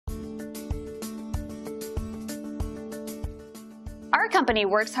Our company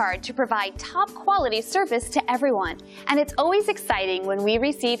works hard to provide top quality service to everyone, and it's always exciting when we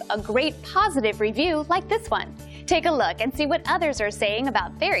receive a great positive review like this one. Take a look and see what others are saying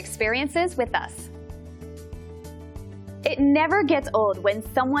about their experiences with us. It never gets old when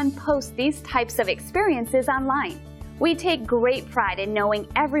someone posts these types of experiences online. We take great pride in knowing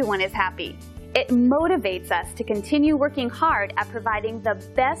everyone is happy. It motivates us to continue working hard at providing the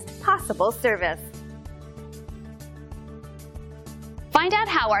best possible service. Find out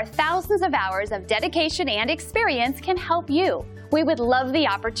how our thousands of hours of dedication and experience can help you. We would love the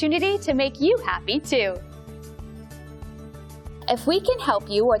opportunity to make you happy too. If we can help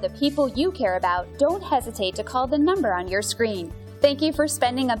you or the people you care about, don't hesitate to call the number on your screen. Thank you for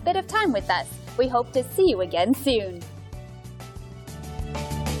spending a bit of time with us. We hope to see you again soon.